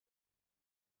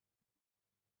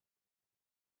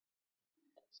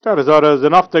Start his orders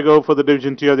and off they go for the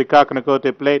Division 2 of the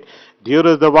Kakanakote Plate.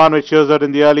 Eudora is the one which shows out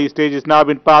in the early stages. Now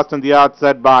been passed on the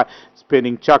outside by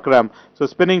Spinning Chakram. So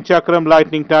Spinning Chakram,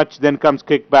 lightning touch, then comes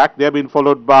kickback. They have been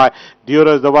followed by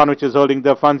Eudora is the one which is holding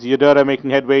the funds. Eudora making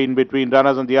headway in between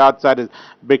runners. On the outside is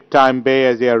Big Time Bay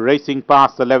as they are racing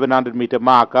past the 1100-meter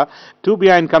marker. Two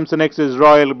behind comes the next is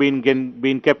Royal,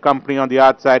 being kept company on the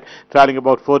outside, trailing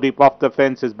about 4 deep off the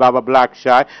fence is Baba Black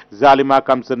Shy. Zalima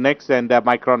comes the next, and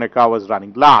Micronica was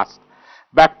running last.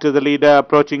 Back to the leader,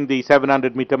 approaching the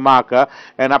 700-meter marker,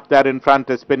 and up there in front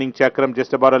is Spinning Chakram,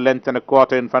 just about a length and a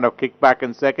quarter in front of Kickback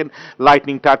in second.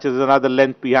 Lightning touches another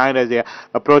length behind as they are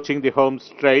approaching the home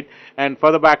straight, and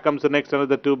further back comes the next,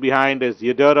 another two behind is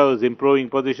Eudora, who's improving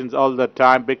positions all the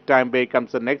time. Big Time Bay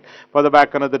comes the next. Further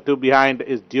back, another two behind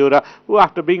is Eudora, who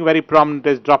after being very prominent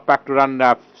has dropped back to run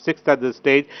sixth at this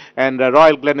stage, and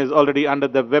Royal Glen is already under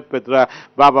the whip with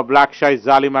Baba Black Shy.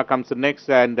 Zalima comes the next,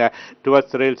 and towards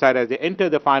the rail side as they enter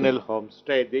the final home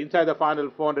straight. They're inside the final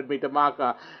 400-meter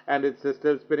marker, and it's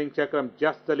still Spinning Chakram,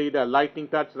 just the leader. Lightning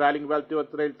touch rallying well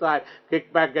towards the rail side.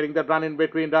 Kickback getting that run in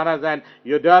between runners, and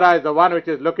Eudora is the one which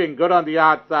is looking good on the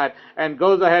outside, and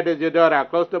goes ahead is Eudora,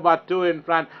 close to about two in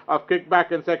front of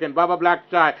Kickback in second. Baba Black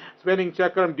Shy, Spinning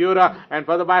Chakram, Eudora, and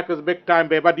further back is Big Time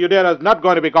Bay, but Eudora is not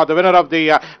going to be caught. The winner of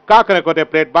the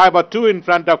Kakanakote Plate by about two in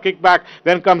front of Kickback.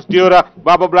 Then comes Eudora,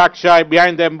 Baba Black Shy.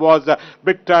 Behind them was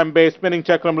Big Time Bay, Spinning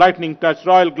Chakram, Lightning Touch,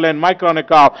 Royal Glen,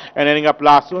 Micronica, and ending up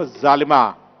last was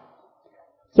Zalima.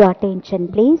 Your attention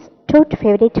please. Third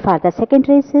favorite for the second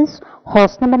race is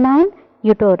horse number 9,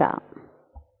 Eudora.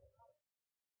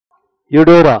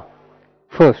 Eudora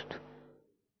first.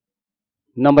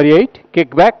 Number 8,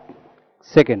 Kickback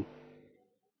second.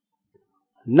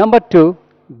 Number 2,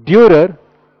 Durer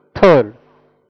third.